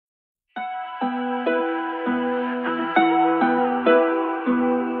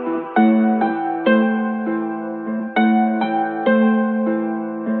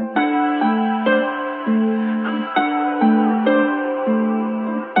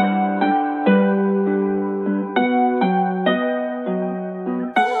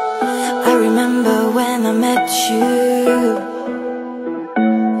you,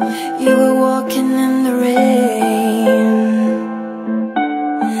 you were walking in the rain,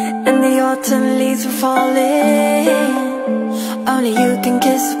 and the autumn leaves were falling. Only you can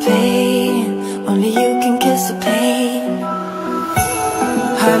kiss the pain, only you can kiss the pain.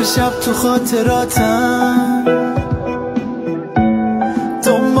 هر شب تو خاطراتم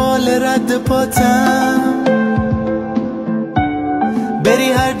دنبال رد پاتم،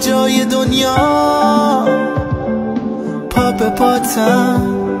 بری هر جای دنیا پا به پاتم،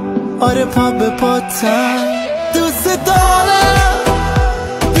 آره پا به پاتم. دوست دارم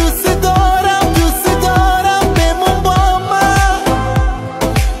دوست دارم دوست دارم بمون با من.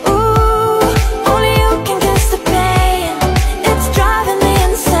 Ooh, only you can kiss the pain. It's driving me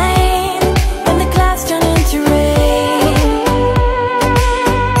insane when the clouds turn into rain.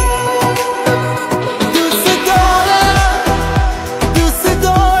 دوست دارم دوست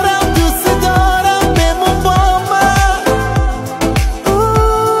دارم دوست دارم بمون با من.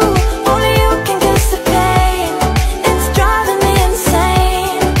 Ooh, only you can kiss the pain. It's driving me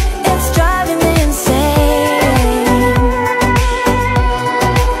insane. It's driving me insane.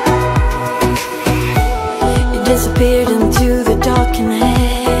 You disappeared into the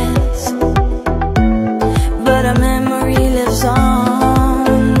darkness, but our memory lives on.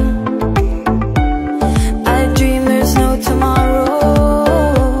 I dream there's no tomorrow.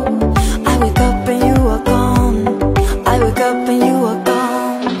 I wake up and you are gone. I wake up and you are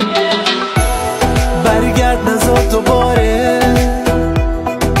gone. برگرد نزار دوباره،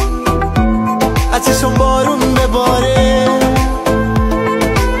 از چشم بارون بباره.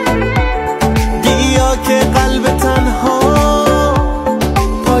 بیا که قلب تنها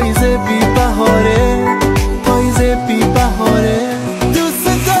پاییز بی بهاره، پاییز بی بهاره. دوست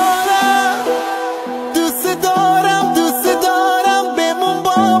دارم دوست دارم دوست دارم بمون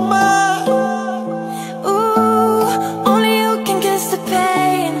با من. Ooh, only you can kiss the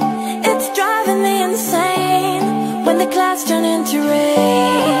pain. It's driving me insane when the clouds turn into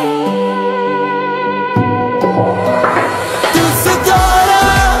rain. دوست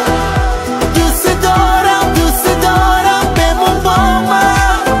دارم دوست دارم دوست دارم بمون با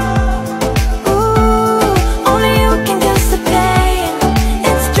من. Ooh, only you can kiss the pain.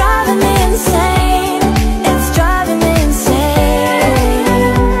 It's driving me insane. It's driving me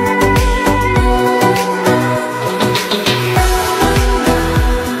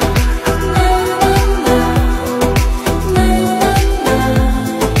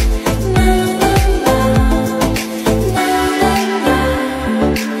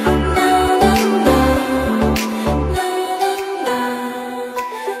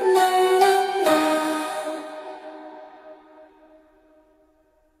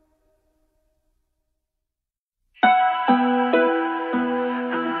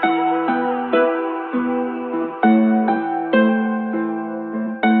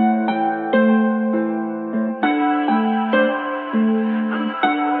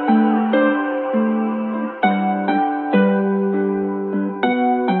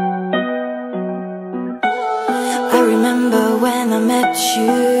I remember when I met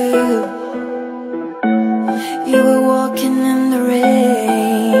you, you were walking in the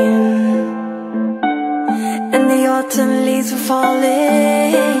rain, and the autumn leaves were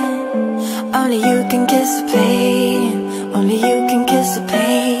falling. Only you can kiss the pain, only you can kiss the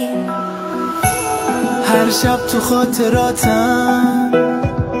pain. هر شب تو خاطراتم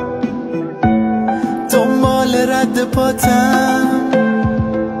دنبال رد پاتم،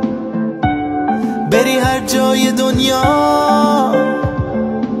 بری هر جای دنیا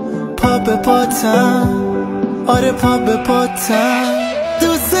پا به پاتم، آره پا به پاتم.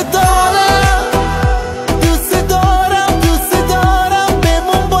 دوست دارم